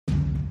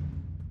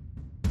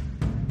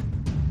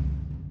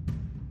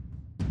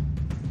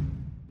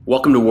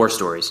Welcome to War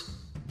Stories.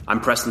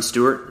 I'm Preston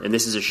Stewart, and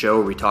this is a show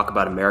where we talk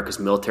about America's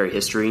military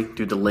history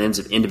through the lens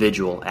of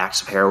individual acts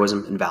of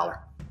heroism and valor.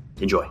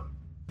 Enjoy.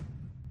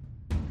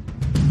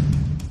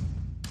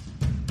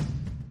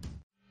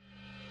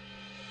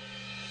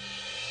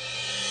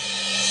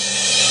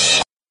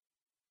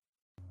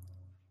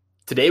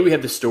 Today we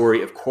have the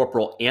story of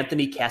Corporal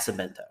Anthony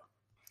Casamento.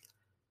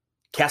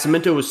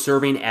 Casamento was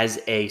serving as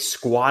a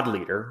squad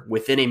leader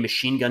within a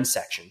machine gun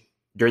section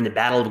during the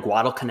Battle of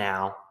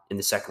Guadalcanal in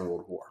the Second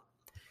World War.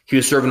 He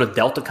was serving with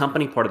Delta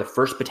Company, part of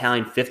the 1st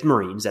Battalion, 5th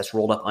Marines, that's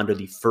rolled up under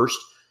the 1st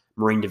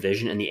Marine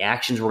Division, and the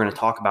actions we're going to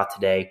talk about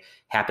today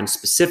happened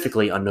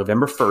specifically on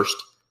November 1st,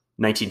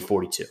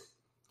 1942.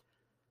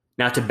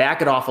 Now, to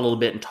back it off a little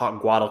bit and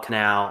talk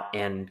Guadalcanal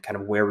and kind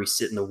of where we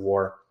sit in the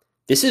war,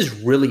 this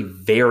is really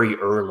very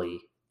early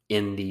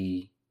in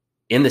the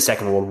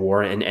Second World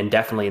War and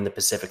definitely in the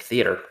Pacific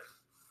Theater.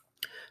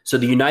 So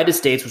the United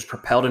States was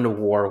propelled into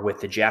war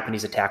with the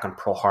Japanese attack on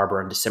Pearl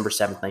Harbor on December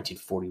 7th,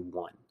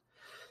 1941.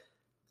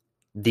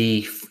 I'm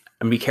going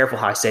to be careful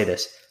how I say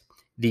this.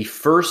 The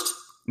first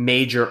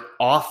major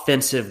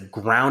offensive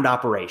ground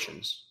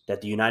operations that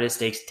the United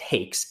States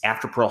takes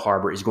after Pearl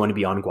Harbor is going to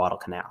be on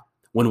Guadalcanal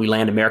when we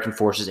land American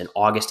forces in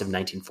August of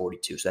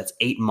 1942. So that's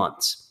 8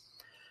 months.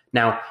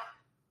 Now,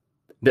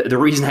 the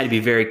reason I had to be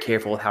very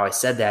careful with how I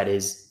said that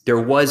is there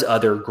was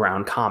other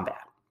ground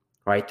combat,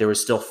 right? There was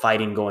still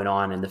fighting going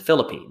on in the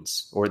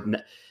Philippines, or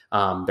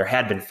there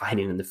had been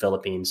fighting in the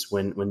Philippines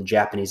when the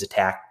Japanese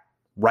attacked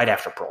right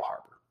after Pearl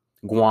Harbor.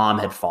 Guam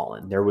had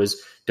fallen. There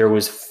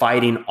was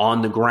fighting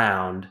on the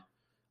ground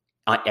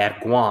at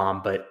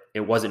Guam, but it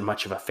wasn't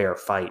much of a fair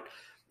fight,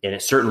 and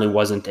it certainly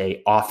wasn't an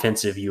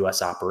offensive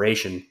U.S.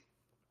 operation.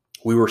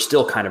 We were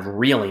still kind of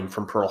reeling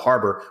from Pearl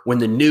Harbor when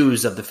the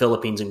news of the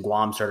Philippines and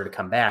Guam started to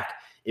come back.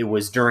 It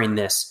was during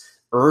this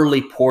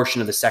early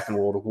portion of the Second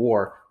World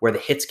War where the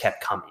hits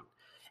kept coming,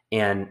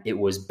 and it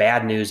was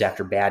bad news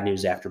after bad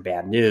news after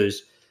bad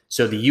news.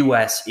 So the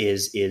U.S.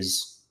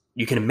 is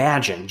you can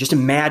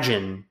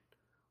imagine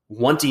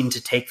wanting to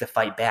take the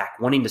fight back,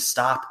 wanting to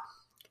stop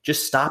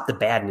the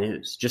bad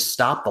news, just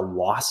stop the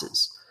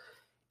losses.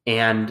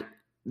 And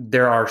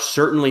there are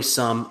certainly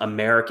some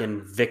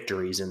American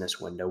victories in this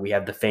window. We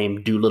have the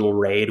famed Doolittle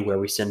raid where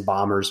we send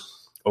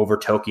bombers over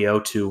Tokyo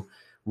to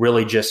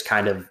really just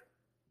kind of,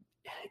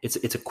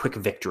 it's a quick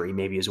victory,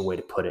 maybe is a way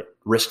to put it.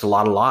 Risked a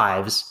lot of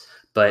lives,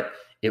 but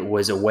it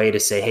was a way to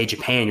say, hey,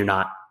 Japan, you're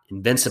not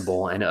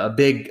invincible, and a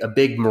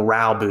big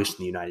morale boost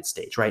in the United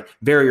States, right?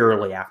 Very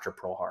early after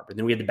Pearl Harbor.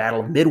 Then we had the Battle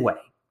of Midway,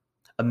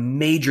 a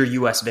major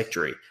U.S.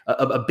 victory,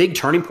 a big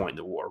turning point in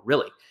the war,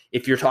 really.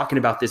 If you're talking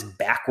about this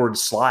backward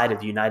slide of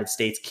the United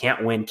States,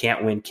 can't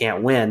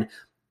win,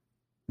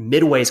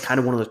 Midway is kind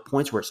of one of those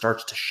points where it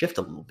starts to shift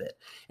a little bit.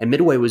 And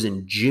Midway was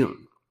in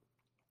June.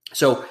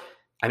 So,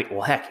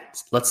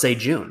 let's say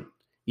June.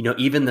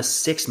 Even the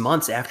 6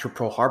 months after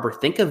Pearl Harbor,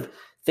 think of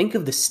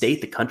the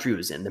state the country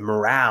was in, the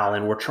morale,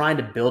 and we're trying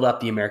to build up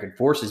the American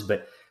forces,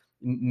 but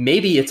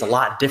maybe it's a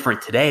lot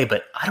different today,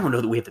 but I don't know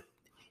that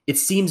it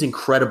seems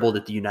incredible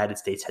that the United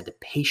States had the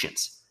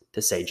patience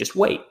to say, just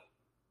wait.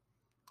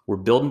 We're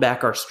building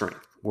back our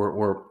strength.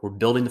 We're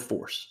building the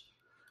force.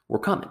 We're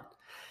coming.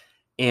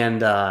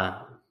 And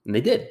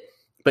they did.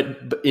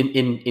 But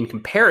in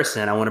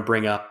comparison, I want to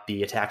bring up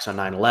the attacks on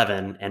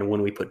 9/11 and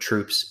when we put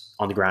troops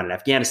on the ground in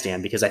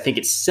Afghanistan, because I think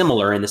it's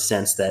similar in the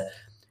sense that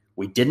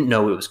we didn't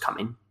know it was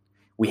coming.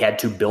 We had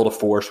to build a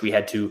force. We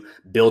had to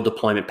build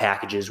deployment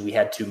packages. We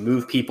had to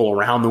move people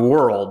around the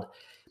world.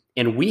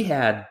 And we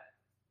had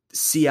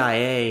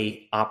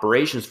CIA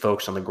operations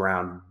folks on the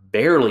ground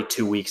barely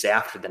 2 weeks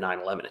after the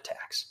 9/11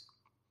 attacks.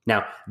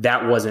 Now,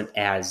 that wasn't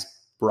as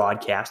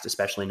broadcast,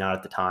 especially not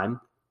at the time.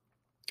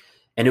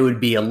 And it would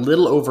be a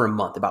little over a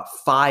month, about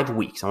 5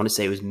 weeks. I want to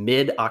say it was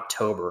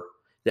mid-October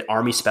that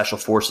Army Special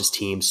Forces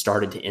teams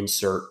started to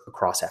insert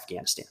across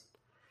Afghanistan.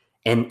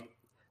 And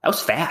that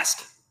was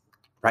fast,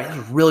 right? That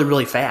was really,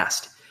 really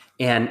fast.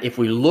 And if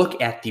we look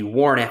at the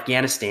war in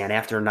Afghanistan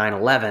after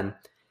 9/11,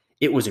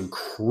 it was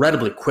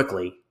incredibly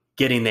quickly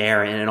getting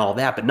there and all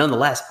that. But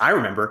nonetheless, I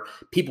remember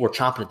people were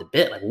chomping at the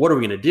bit. Like, what are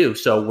we going to do?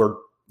 So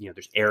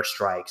there's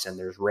airstrikes and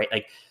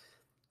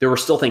there were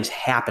still things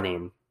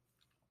happening,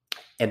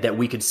 and that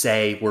we could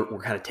say we're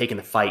kind of taking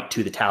the fight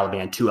to the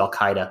Taliban, to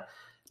Al-Qaeda.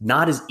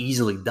 Not as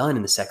easily done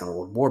in the Second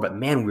World War, but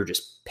man, we were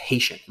just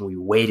patient and we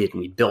waited and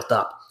we built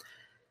up.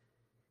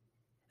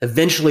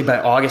 Eventually, by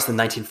August of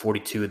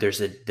 1942, there's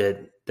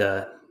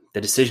the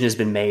decision has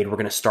been made. We're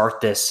going to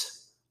start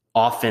this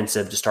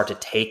offensive to start to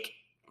take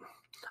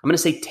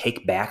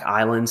back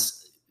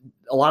islands.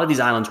 A lot of these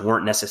islands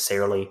weren't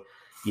necessarily,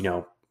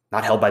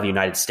 not held by the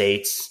United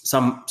States.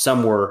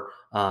 Some were,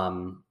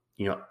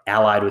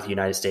 allied with the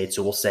United States.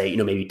 So we'll say,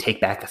 maybe take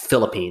back the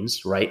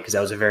Philippines, right? Because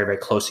that was a very, very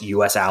close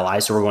U.S. ally.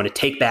 So we're going to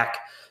take back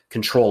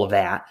control of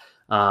that.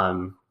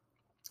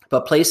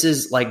 But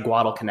places like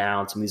Guadalcanal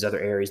and some of these other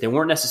areas, they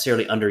weren't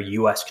necessarily under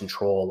U.S.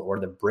 control or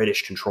the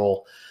British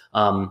control.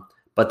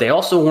 But they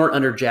also weren't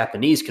under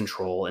Japanese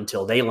control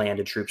until they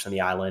landed troops on the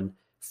island,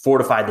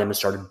 fortified them, and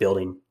started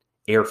building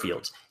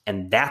airfields.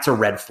 And that's a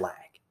red flag.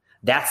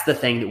 That's the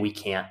thing that we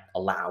can't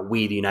allow.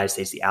 We, the United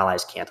States, the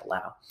Allies, can't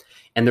allow.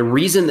 And the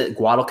reason that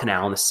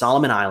Guadalcanal and the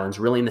Solomon Islands,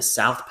 really in the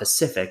South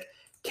Pacific,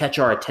 catch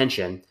our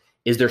attention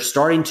is they're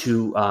starting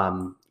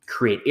to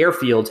create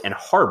airfields and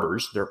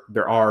harbors.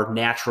 There are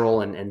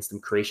natural and some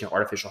creation of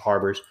artificial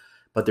harbors,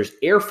 but there's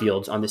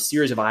airfields on this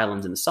series of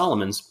islands in the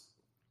Solomons.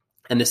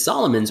 And the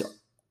Solomons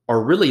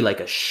are really like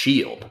a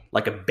shield,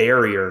 like a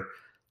barrier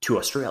to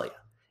Australia.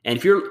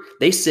 And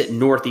they sit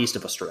northeast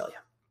of Australia,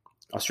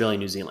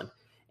 New Zealand.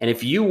 And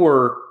if you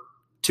were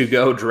to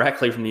go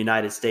directly from the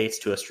United States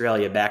to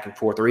Australia back and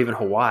forth, or even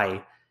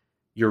Hawaii,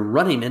 you're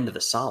running into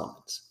the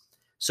Solomons.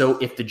 So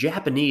if the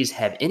Japanese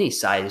have any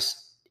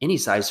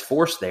size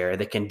force there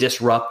that can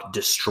disrupt,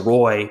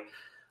 destroy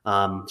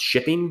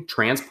shipping,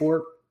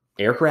 transport,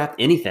 aircraft,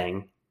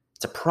 anything,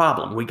 it's a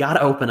problem. We got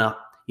to open up.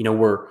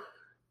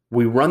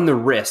 We run the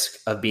risk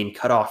of being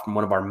cut off from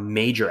one of our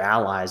major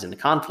allies in the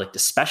conflict,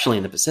 especially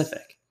in the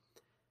Pacific.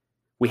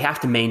 We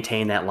have to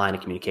maintain that line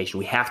of communication.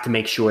 We have to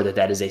make sure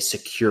that is a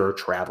secure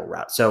travel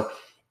route. So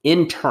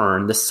in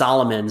turn, the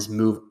Solomons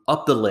move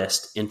up the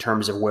list in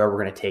terms of where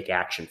we're going to take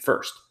action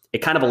first. It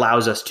kind of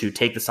allows us to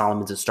take the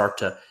Solomons and start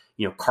to,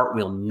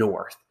 cartwheel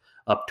north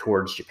up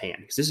towards Japan,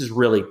 because this is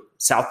really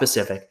South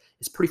Pacific.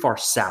 It's pretty far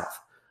south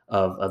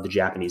of the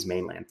Japanese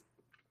mainland.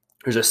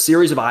 There's a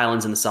series of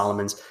islands in the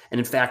Solomons. And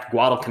in fact,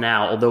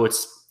 Guadalcanal, although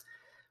it's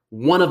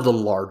one of the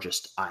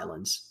largest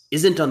islands,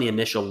 isn't on the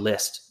initial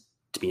list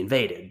to be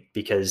invaded,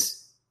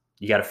 because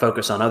you got to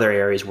focus on other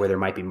areas where there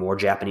might be more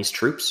Japanese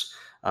troops,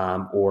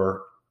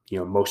 or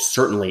most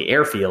certainly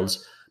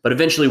airfields. But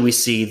eventually we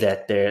see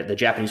that the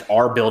Japanese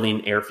are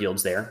building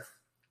airfields there,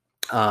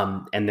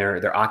 and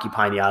they're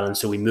occupying the island.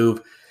 So we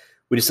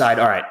decide,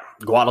 all right,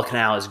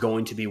 Guadalcanal is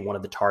going to be one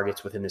of the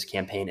targets within this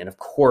campaign. And of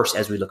course,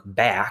 as we look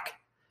back,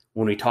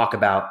 when we talk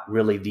about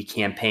really the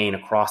campaign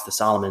across the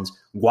Solomons,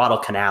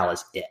 Guadalcanal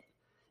is it.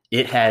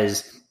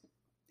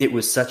 It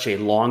was such a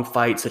long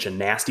fight, such a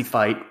nasty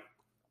fight,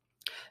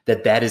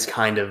 that is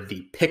kind of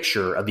the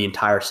picture of the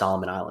entire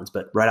Solomon Islands.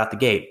 But right out the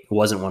gate, it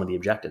wasn't one of the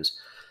objectives.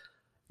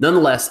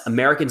 Nonetheless,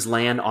 Americans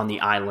land on the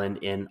island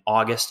in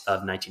August of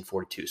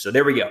 1942. So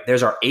there we go.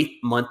 There's our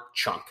 8-month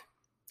chunk,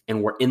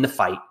 and we're in the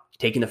fight,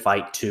 taking the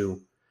fight to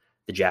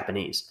the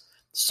Japanese.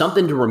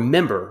 Something to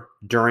remember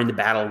during the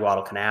Battle of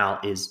Guadalcanal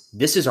is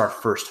this is our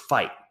first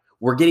fight.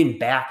 We're getting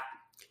back.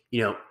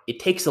 It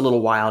takes a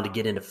little while to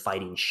get into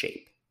fighting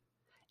shape.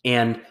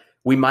 And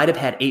we might have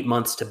had 8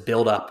 months to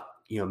build up,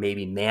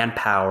 maybe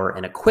manpower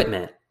and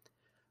equipment,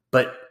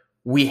 but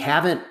we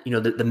haven't,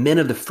 the men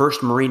of the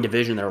 1st Marine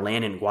Division that are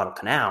landing in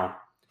Guadalcanal,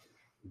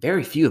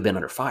 very few have been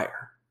under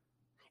fire.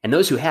 And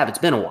those who have, it's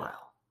been a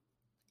while.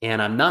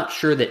 And I'm not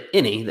sure that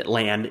any that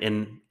land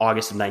in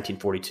August of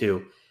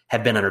 1942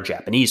 have been under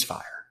Japanese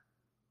fire.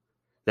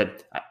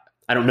 That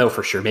I don't know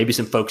for sure. Maybe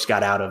some folks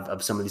got out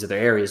of some of these other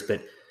areas,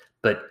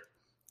 but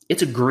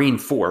it's a green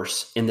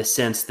force in the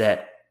sense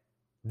that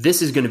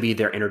this is going to be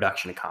their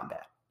introduction to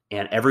combat.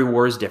 And every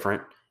war is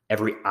different.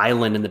 Every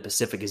island in the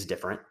Pacific is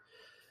different.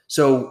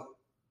 So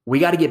we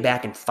got to get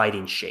back in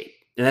fighting shape.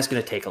 And that's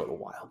going to take a little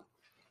while.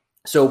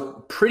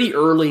 So pretty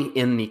early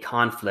in the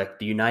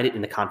conflict,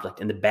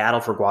 in the battle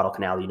for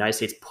Guadalcanal, the United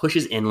States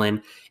pushes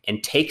inland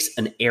and takes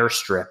an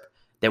airstrip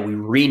that we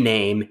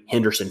rename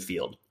Henderson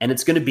Field. And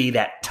it's going to be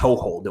that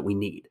toehold that we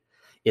need.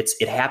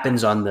 It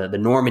happens on the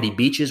Normandy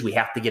beaches. We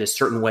have to get a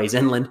certain ways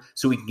inland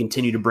so we can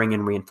continue to bring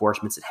in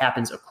reinforcements. It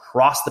happens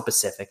across the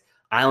Pacific,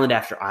 island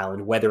after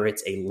island, whether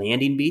it's a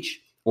landing beach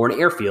or an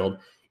airfield.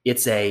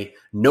 It's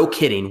no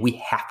kidding, we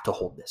have to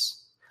hold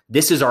this.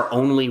 This is our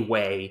only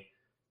way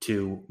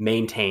to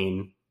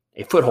maintain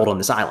a foothold on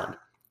this island.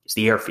 It's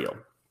the airfield.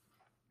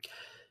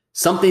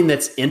 Something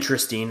that's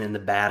interesting in the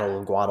Battle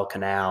of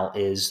Guadalcanal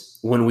is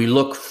when we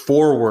look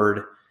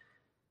forward,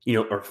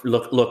 or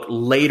look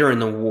later in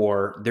the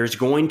war, there's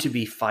going to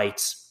be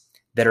fights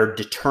that are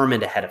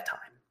determined ahead of time.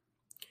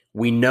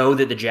 We know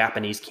that the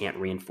Japanese can't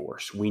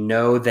reinforce. We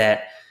know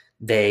that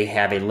they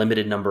have a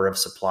limited number of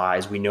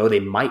supplies. We know they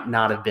might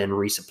not have been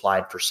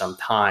resupplied for some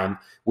time.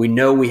 We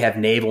know we have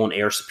naval and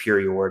air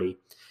superiority.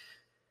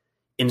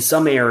 In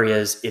some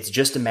areas, it's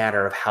just a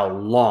matter of how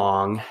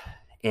long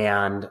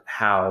and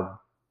how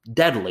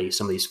deadly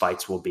some of these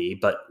fights will be,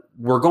 but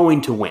we're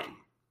going to win.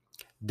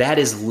 That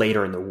is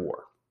later in the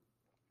war.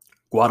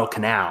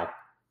 Guadalcanal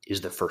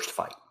is the first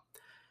fight.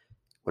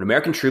 When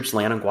American troops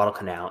land on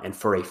Guadalcanal, and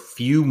for a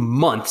few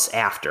months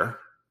after,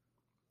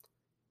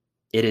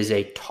 it is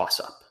a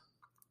toss-up.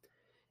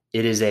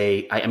 It is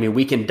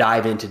we can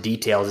dive into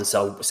details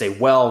and say,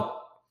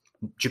 well,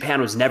 Japan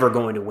was never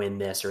going to win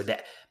this or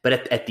that. But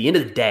at the end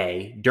of the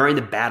day, during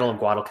the Battle of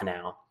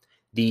Guadalcanal,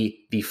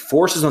 the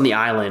forces on the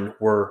island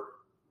were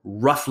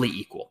roughly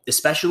equal,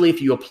 especially if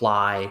you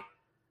apply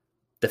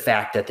the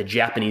fact that the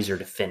Japanese are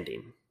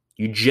defending.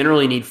 You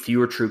generally need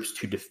fewer troops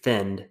to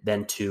defend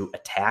than to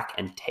attack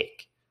and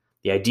take.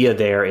 The idea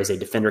there is a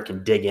defender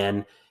can dig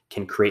in,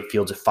 can create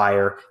fields of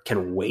fire,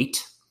 can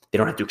wait. They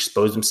don't have to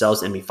expose themselves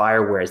to enemy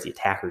fire, whereas the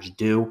attackers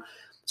do.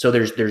 So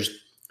there's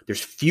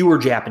fewer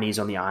Japanese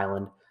on the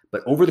island,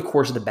 but over the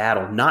course of the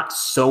battle, not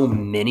so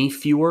many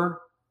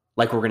fewer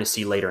like we're going to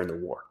see later in the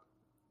war.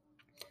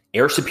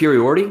 Air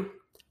superiority,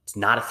 it's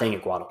not a thing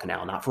at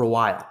Guadalcanal, not for a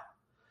while.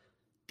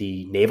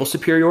 The naval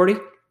superiority,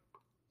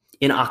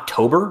 in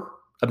October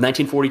of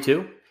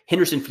 1942,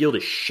 Henderson Field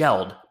is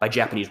shelled by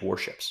Japanese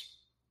warships.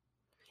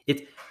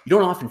 You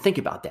don't often think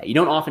about that. You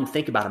don't often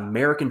think about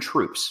American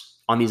troops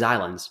on these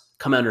islands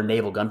coming under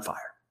naval gunfire,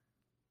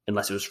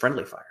 unless it was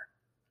friendly fire.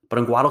 But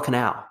on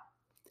Guadalcanal,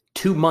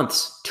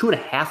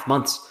 2.5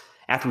 months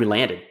after we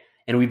landed,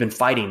 and we've been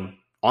fighting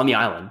on the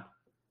island,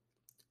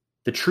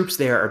 the troops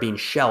there are being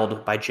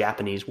shelled by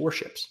Japanese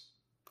warships.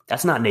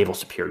 That's not naval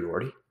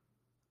superiority.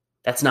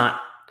 That's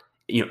not,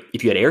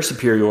 if you had air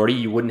superiority,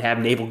 you wouldn't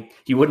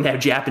have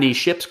Japanese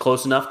ships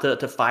close enough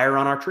to fire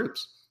on our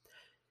troops.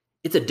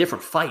 It's a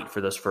different fight for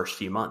those first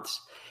few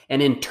months.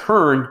 And in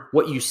turn,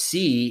 what you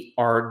see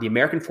are the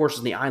American forces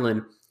on the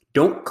island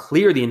don't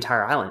clear the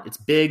entire island. It's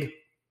big.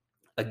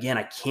 Again,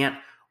 I can't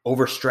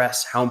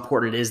overstress how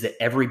important it is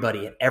that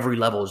everybody at every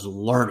level is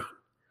learning.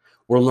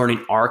 We're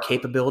learning our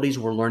capabilities.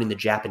 We're learning the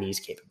Japanese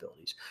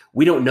capabilities.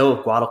 We don't know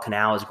if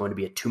Guadalcanal is going to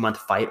be a 2-month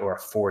fight or a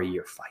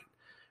 4-year fight,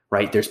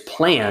 right? There's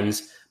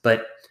plans,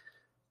 but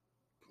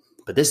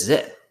this is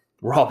it.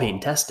 We're all being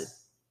tested.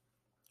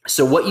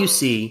 So what you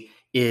see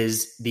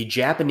is the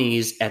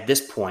Japanese at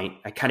this point,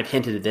 I kind of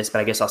hinted at this, but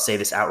I guess I'll say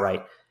this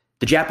outright.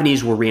 The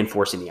Japanese were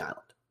reinforcing the island.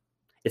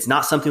 It's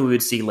not something we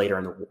would see later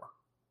in the war,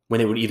 when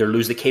they would either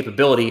lose the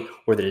capability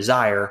or the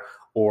desire,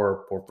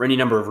 or for any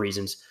number of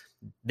reasons.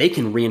 They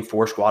can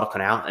reinforce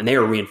Guadalcanal, and they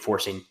are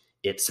reinforcing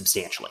it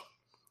substantially.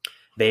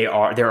 There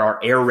are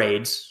air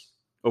raids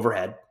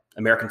overhead.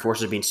 American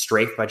forces are being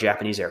strafed by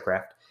Japanese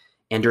aircraft.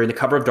 And during the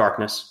cover of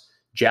darkness,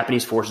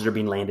 Japanese forces are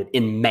being landed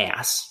in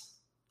mass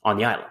on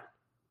the island.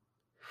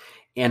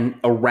 And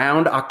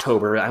around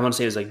October, I want to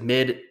say it was like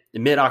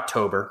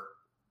mid-October,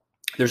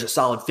 there's a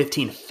solid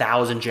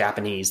 15,000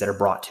 Japanese that are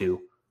brought to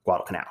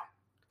Guadalcanal.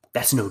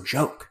 That's no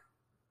joke.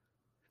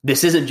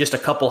 This isn't just a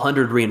couple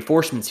hundred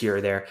reinforcements here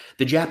or there.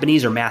 The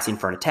Japanese are massing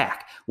for an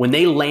attack. When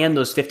they land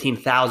those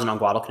 15,000 on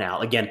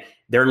Guadalcanal, again,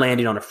 they're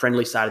landing on a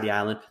friendly side of the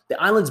island. The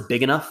island's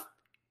big enough.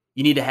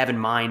 You need to have in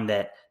mind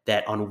that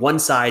on one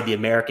side, the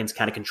Americans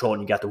kind of control it,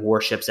 and you got the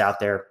warships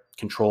out there,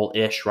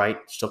 control-ish, right?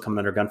 Still coming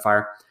under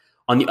gunfire.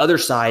 On the other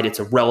side, it's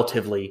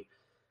it's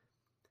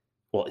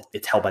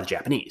held by the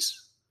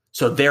Japanese.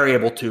 So they're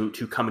able to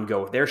come and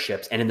go with their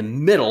ships. And in the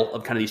middle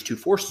of kind of these two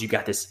forces, you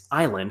got this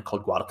island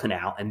called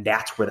Guadalcanal, and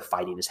that's where the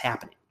fighting is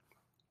happening.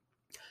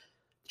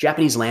 The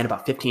Japanese land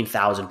about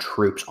 15,000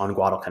 troops on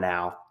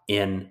Guadalcanal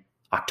in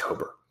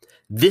October.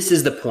 This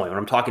is the point when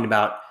I'm talking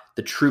about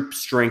the troop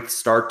strength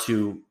start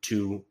to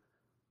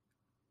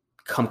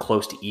come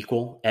close to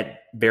equal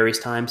at various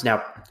times.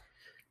 Now,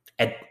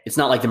 it's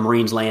not like the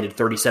Marines landed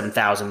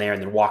 37,000 there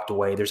and then walked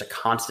away. There's a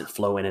constant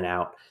flow in and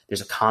out.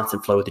 There's a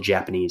constant flow with the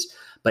Japanese.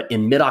 But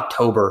in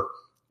mid-October,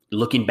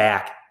 looking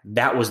back,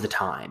 that was the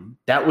time.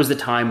 That was the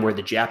time where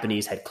the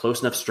Japanese had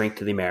close enough strength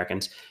to the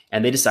Americans,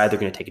 and they decided they're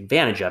going to take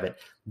advantage of it.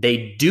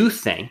 They do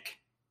think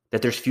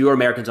that there's fewer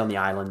Americans on the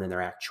island than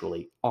there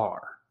actually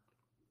are.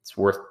 It's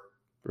worth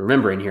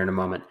remembering here in a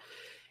moment.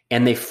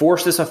 And they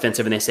force this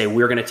offensive, and they say,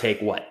 we're going to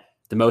take what?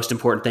 The most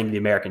important thing to the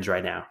Americans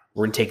right now.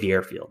 We're going to take the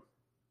airfield.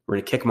 We're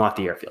going to kick them off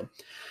the airfield.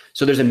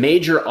 So there's a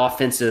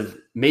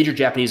major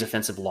Japanese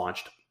offensive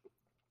launched.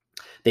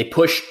 They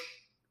push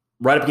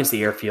right up against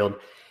the airfield,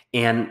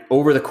 and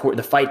over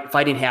the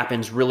fighting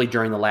happens really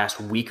during the last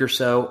week or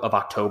so of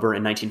October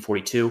in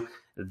 1942.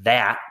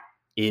 That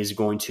is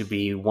going to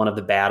be one of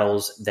the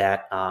battles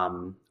that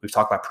we've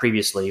talked about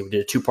previously. We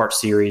did a 2-part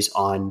series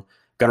on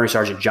Gunnery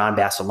Sergeant John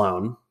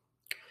Basilone,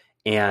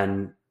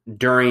 and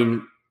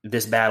during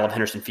this Battle of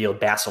Henderson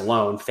Field,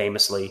 Basilone,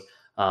 famously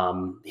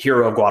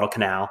hero of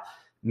Guadalcanal,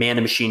 manned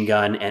a machine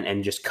gun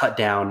and just cut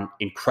down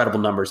incredible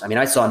numbers. I mean,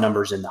 I saw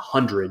numbers in the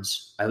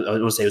hundreds. I want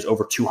to say it was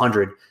over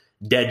 200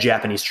 dead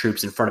Japanese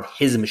troops in front of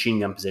his machine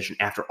gun position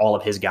after all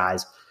of his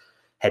guys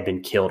had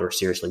been killed or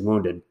seriously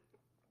wounded.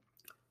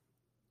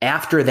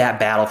 After that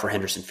battle for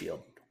Henderson Field,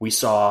 we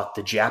saw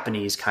the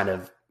Japanese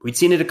we'd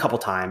seen it a couple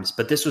times,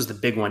 but this was the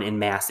big one in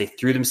mass. They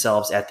threw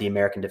themselves at the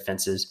American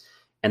defenses,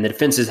 and the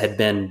defenses had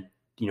been,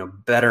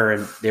 better,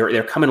 and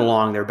they're coming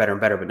along. They're better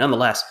and better, but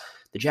nonetheless,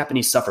 the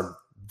Japanese suffered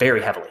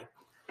very heavily.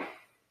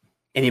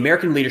 And the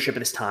American leadership at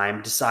this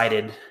time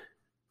decided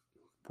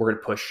we're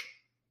going to push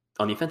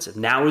on the offensive.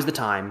 Now is the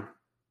time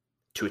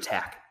to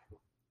attack.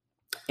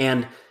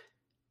 And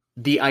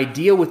the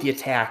idea with the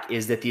attack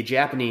is that the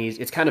Japanese,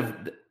 it's kind of,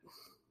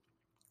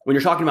 when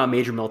you're talking about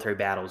major military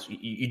battles,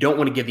 you don't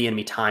want to give the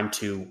enemy time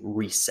to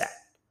reset.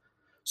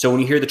 So when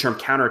you hear the term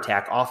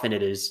counterattack, often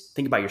it is,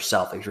 think about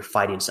yourself as you're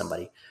fighting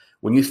somebody.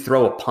 When you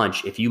throw a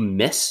punch, if you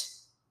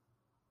miss,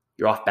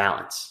 you're off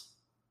balance.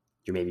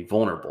 You may be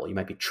vulnerable. You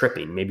might be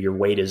tripping. Maybe your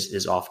weight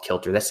is off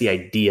kilter. That's the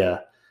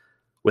idea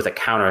with a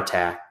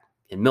counterattack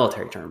in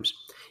military terms.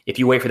 If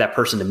you wait for that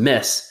person to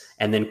miss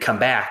and then come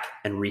back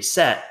and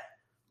reset,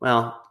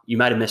 well, you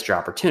might have missed your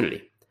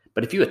opportunity.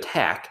 But if you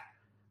attack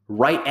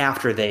right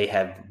after they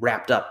have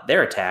wrapped up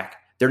their attack,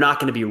 they're not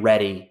going to be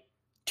ready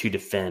to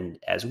defend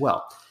as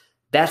well.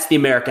 That's the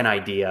American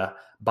idea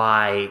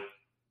by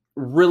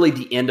really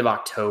the end of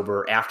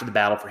October, after the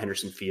battle for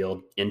Henderson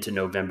Field into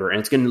November. And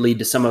it's going to lead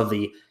to some of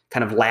the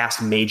kind of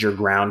last major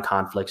ground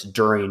conflicts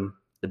during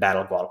the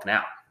Battle of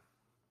Guadalcanal.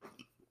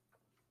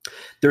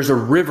 There's a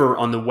river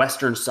on the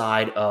western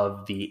side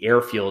of the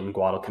airfield in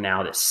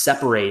Guadalcanal that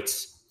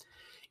separates.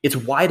 It's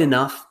wide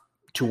enough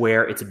to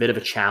where it's a bit of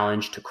a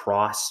challenge to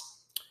cross.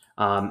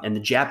 And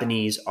the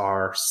Japanese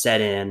are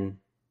set in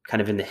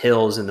kind of in the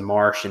hills and the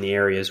marsh and the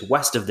areas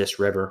west of this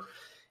river.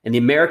 And the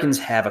Americans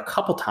have a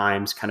couple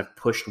times kind of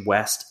pushed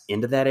west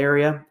into that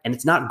area, and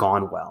it's not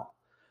gone well.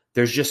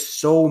 There's just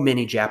so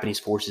many Japanese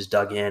forces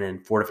dug in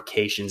and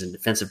fortifications and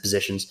defensive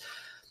positions.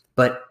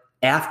 But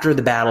after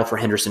the battle for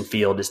Henderson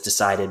Field is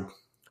decided,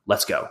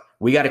 let's go.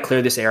 We got to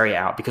clear this area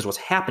out, because what's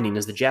happening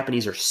is the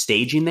Japanese are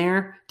staging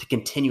there to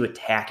continue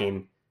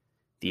attacking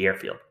the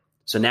airfield.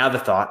 So now the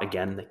thought,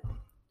 again, the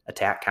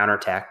attack,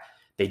 counterattack,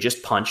 they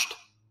just punched.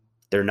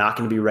 They're not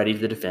going to be ready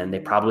to defend. They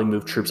probably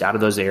moved troops out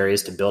of those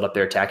areas to build up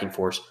their attacking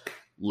force.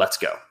 Let's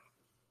go.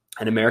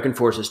 And American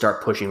forces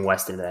start pushing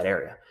west into that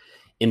area.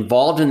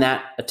 Involved in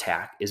that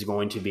attack is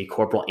going to be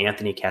Corporal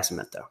Anthony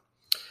Casamento.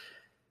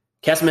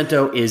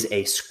 Casamento is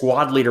a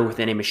squad leader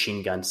within a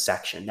machine gun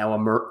section. Now,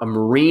 a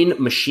Marine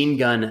machine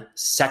gun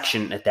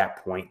section at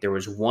that point, there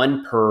was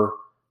one per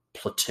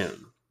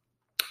platoon.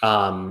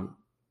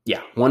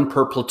 One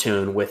per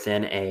platoon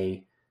within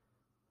a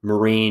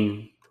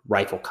Marine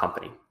rifle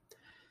company.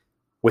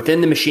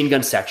 Within the machine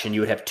gun section, you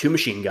would have 2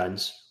 machine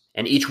guns,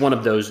 and each one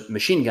of those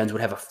machine guns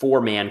would have a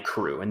 4-man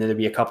crew, and then there'd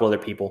be a couple other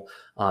people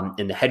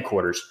in the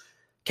headquarters.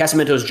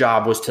 Casamento's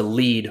job was to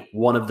lead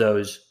one of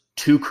those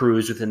 2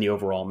 crews within the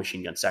overall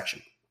machine gun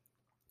section.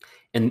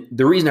 And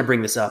the reason I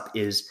bring this up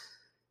is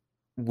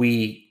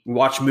we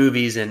watch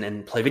movies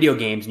and play video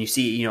games, and you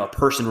see, a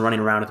person running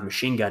around with a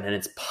machine gun, and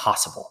it's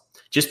possible.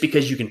 Just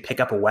because you can pick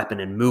up a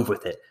weapon and move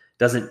with it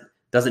doesn't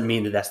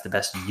mean that that's the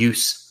best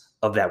use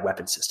of that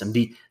weapon system.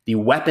 The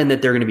weapon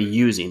that they're going to be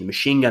using, the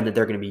machine gun that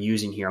they're going to be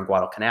using here on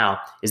Guadalcanal,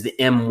 is the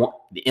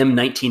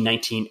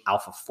M1919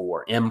 Alpha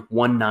 4,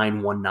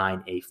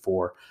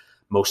 M1919A4,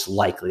 most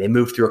likely. They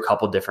moved through a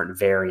couple different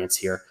variants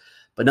here,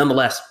 but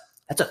nonetheless,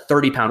 that's a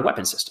 30-pound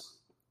weapon system.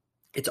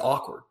 It's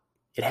awkward.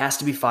 It has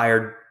to be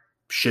fired,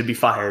 should be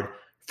fired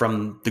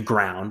from the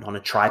ground on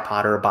a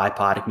tripod or a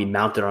bipod. It can be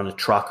mounted on a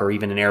truck or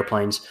even in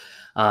airplanes.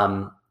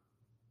 But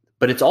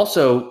it's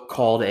also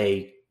called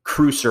a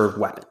crew-served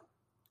weapon.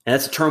 And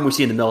that's a term we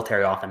see in the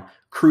military often,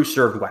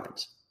 crew-served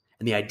weapons.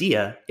 And the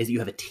idea is that you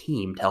have a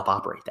team to help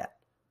operate that.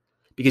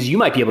 Because you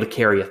might be able to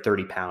carry a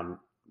 30-pound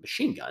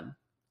machine gun,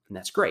 and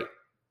that's great.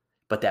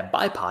 But that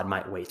bipod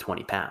might weigh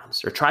 20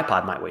 pounds, or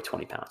tripod might weigh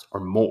 20 pounds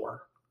or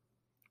more.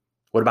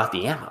 What about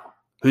the ammo?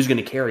 Who's going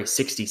to carry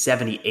 60,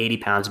 70, 80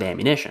 pounds of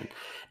ammunition?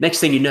 Next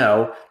thing you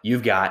know,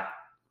 you've got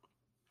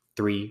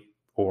 3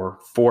 or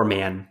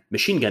 4-man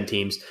machine gun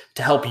teams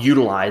to help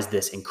utilize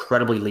this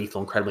incredibly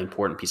lethal, incredibly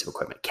important piece of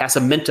equipment.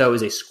 Casamento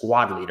is a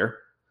squad leader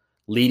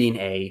leading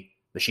a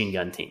machine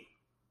gun team.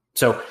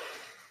 So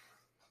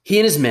he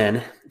and his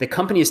men, the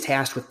company is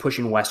tasked with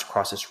pushing west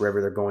across this river.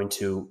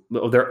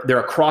 They're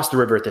across the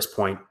river at this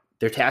point.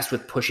 They're tasked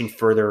with pushing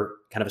further,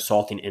 kind of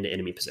assaulting into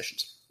enemy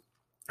positions.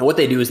 And what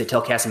they do is they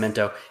tell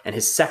Casamento and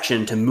his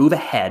section to move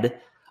ahead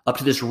up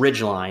to this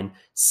ridge line,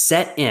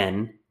 set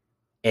in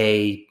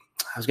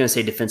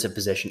defensive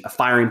position, a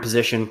firing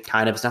position,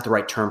 kind of. It's not the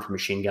right term for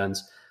machine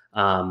guns.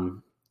 But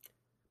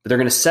they're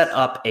going to set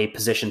up a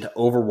position to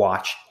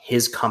overwatch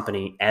his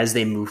company as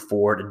they move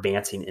forward,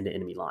 advancing into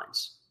enemy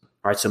lines.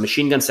 All right, so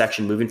machine gun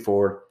section moving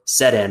forward,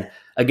 set in.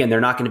 Again, they're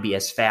not going to be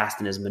as fast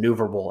and as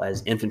maneuverable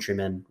as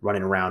infantrymen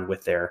running around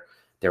with their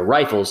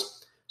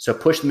rifles. So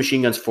push the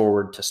machine guns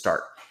forward to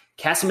start.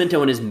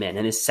 Casamento and his men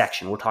and his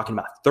section, we're talking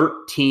about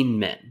 13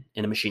 men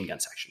in a machine gun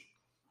section.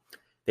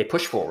 They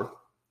push forward.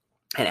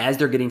 And as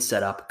they're getting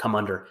set up, come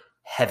under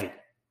heavy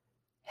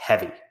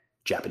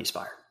Japanese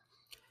fire.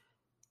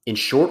 In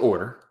short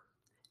order,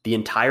 the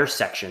entire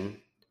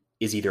section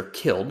is either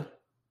killed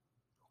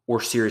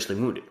or seriously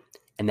wounded,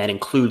 and that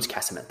includes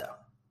Casamento.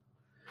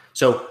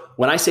 So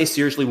when I say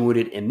seriously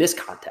wounded in this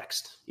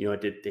context,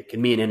 it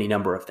can mean any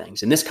number of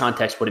things. In this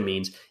context, what it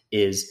means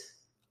is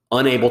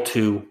unable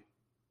to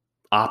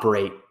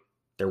operate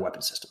their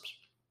weapon systems.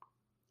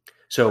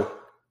 So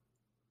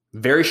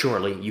very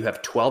shortly, you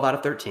have 12 out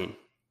of 13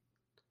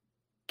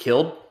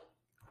 killed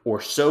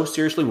or so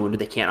seriously wounded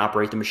they can't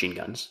operate the machine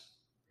guns.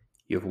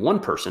 You have one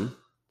person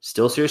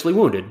still seriously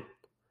wounded,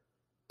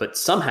 but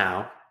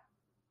somehow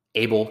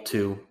able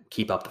to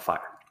keep up the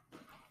fire.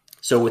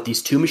 So with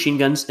these 2 machine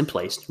guns in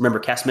place, remember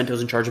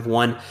Casamento's in charge of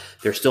one.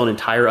 There's still an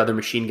entire other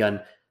machine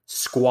gun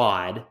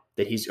squad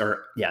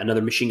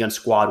another machine gun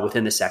squad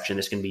within the section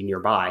that's going to be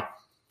nearby.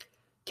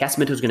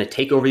 Casamento's going to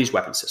take over these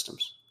weapon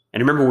systems.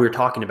 And remember, we were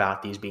talking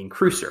about these being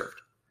crew served.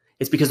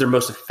 It's because they're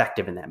most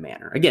effective in that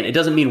manner. Again, it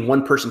doesn't mean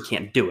one person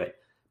can't do it,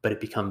 but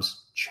it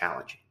becomes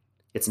challenging.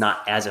 It's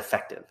not as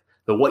effective.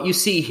 But what you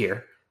see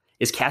here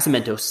is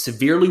Casamento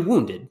severely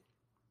wounded,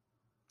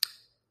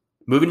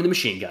 moving to the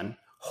machine gun,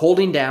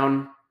 holding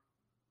down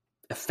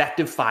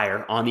effective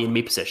fire on the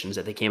enemy positions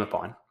that they came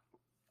upon.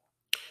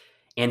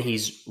 And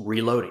he's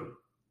reloading.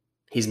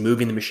 He's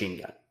moving the machine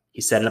gun.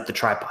 He's setting up the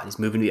tripod. He's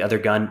moving the other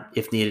gun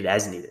if needed,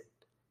 as needed.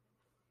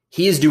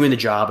 He is doing the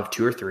job of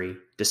 2 or 3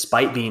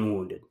 despite being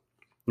wounded.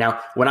 Now,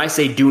 when I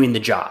say doing the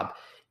job,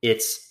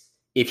 it's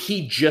if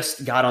he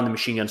just got on the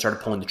machine gun and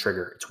started pulling the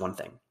trigger, it's one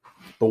thing.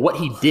 But what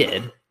he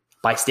did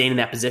by staying in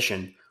that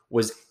position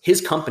was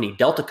his company,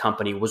 Delta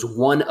Company, was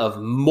one of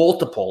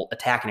multiple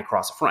attacking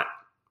across the front.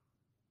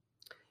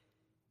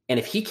 And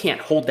if he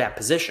can't hold that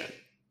position,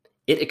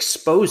 it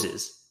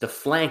exposes the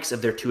flanks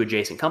of their 2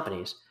 adjacent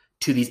companies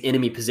to these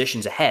enemy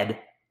positions ahead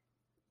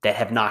that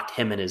have knocked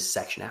him and his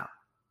section out.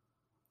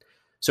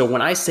 So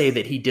when I say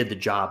that he did the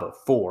job of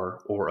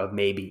 4 or of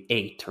maybe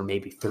 8 or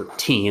maybe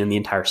 13 in the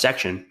entire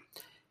section,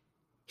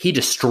 he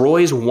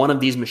destroys one of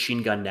these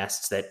machine gun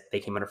nests that they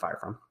came under fire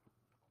from.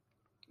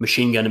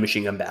 Machine gun to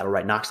machine gun battle,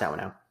 right? Knocks that one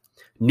out.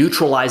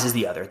 Neutralizes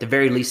the other, at the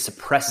very least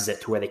suppresses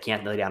it to where they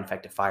can't lay down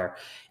effective fire.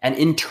 And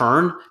in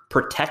turn,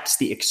 protects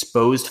the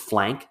exposed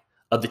flank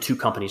of the 2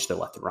 companies to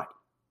their left and right.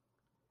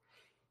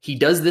 He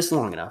does this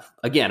long enough.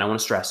 Again, I want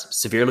to stress,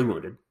 severely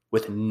wounded,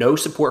 with no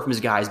support from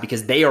his guys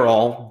because they are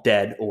all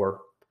dead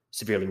or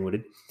severely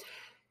wounded.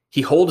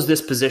 He holds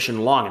this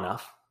position long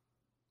enough,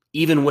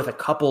 even with a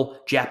couple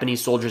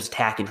Japanese soldiers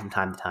attacking from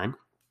time to time,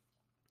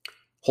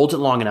 holds it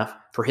long enough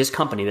for his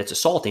company that's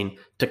assaulting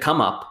to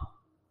come up,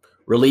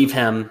 relieve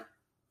him,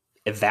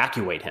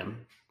 evacuate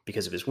him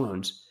because of his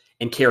wounds,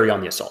 and carry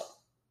on the assault.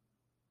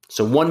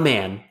 So one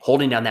man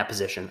holding down that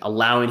position,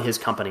 allowing his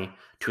company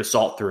to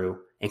assault through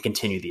and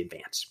continue the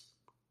advance.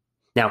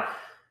 Now,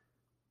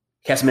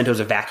 Casamento is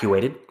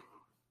evacuated,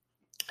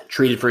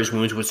 treated for his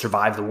wounds, would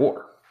survive the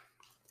war.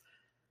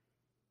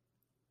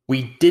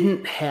 We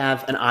didn't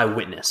have an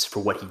eyewitness for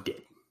what he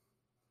did.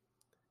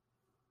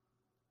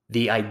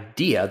 The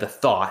idea, the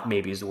thought,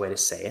 maybe is the way to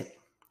say it,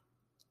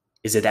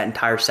 is that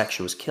entire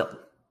section was killed.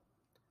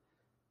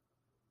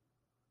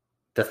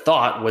 The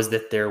thought was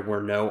that there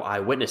were no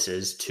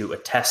eyewitnesses to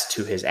attest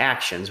to his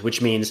actions,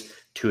 which means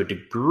to a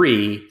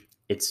degree,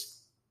 it's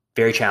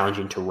very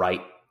challenging to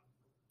write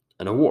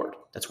an award.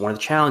 That's one of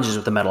the challenges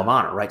with the Medal of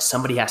Honor, right?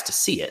 Somebody has to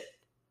see it.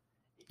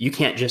 You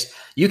can't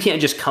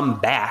just come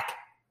back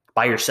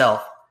by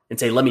yourself and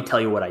say, let me tell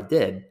you what I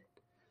did.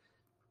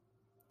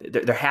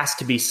 There has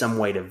to be some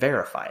way to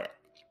verify it.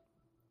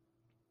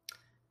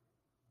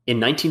 In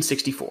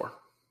 1964,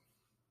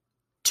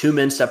 2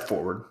 men stepped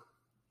forward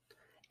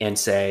and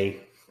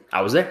say,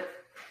 I was there.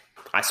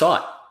 I saw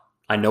it.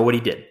 I know what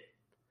he did.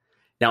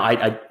 Now,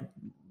 I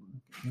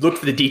looked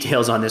for the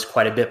details on this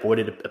quite a bit, but what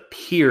it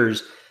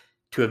appears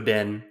to have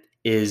been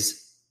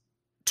is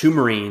 2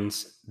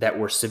 Marines that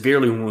were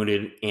severely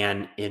wounded,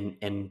 and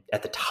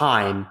at the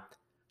time,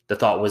 the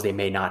thought was they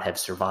may not have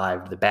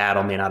survived the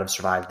battle, may not have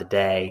survived the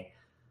day,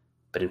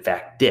 but in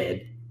fact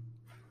did.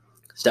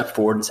 Stepped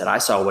forward and said, I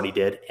saw what he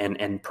did,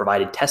 and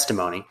provided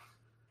testimony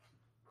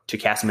to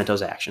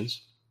Casamento's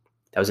actions.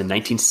 That was in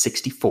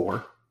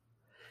 1964.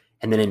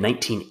 And then in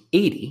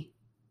 1980,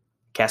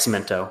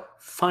 Casamento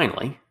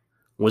finally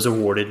was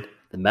awarded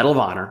the Medal of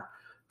Honor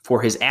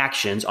for his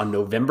actions on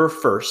November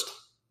 1st,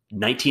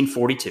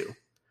 1942,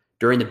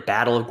 during the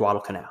Battle of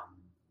Guadalcanal.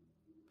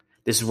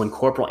 This is when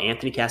Corporal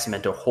Anthony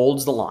Casamento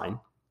holds the line,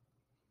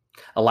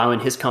 allowing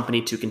his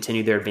company to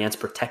continue their advance,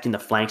 protecting the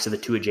flanks of the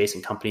 2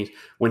 adjacent companies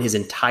when his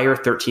entire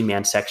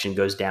 13-man section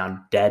goes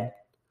down dead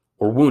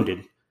or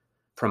wounded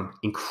from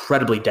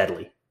incredibly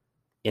deadly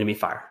enemy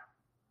fire.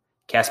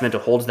 Casamento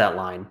holds that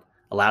line,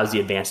 allows the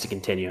advance to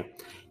continue,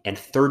 and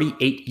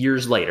 38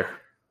 years later,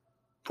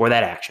 for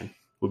that action,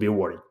 will be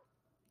awarded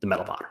the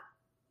Medal of Honor.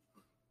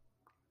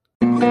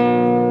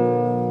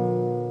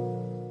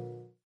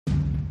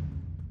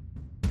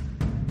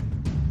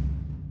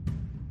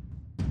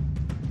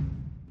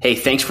 Hey,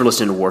 thanks for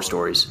listening to War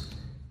Stories.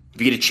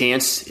 If you get a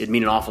chance, it'd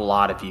mean an awful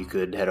lot if you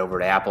could head over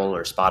to Apple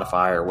or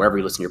Spotify or wherever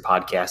you listen to your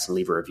podcast and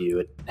leave a review.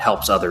 It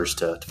helps others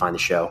to find the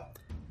show.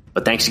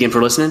 But thanks again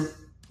for listening.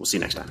 We'll see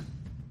you next time.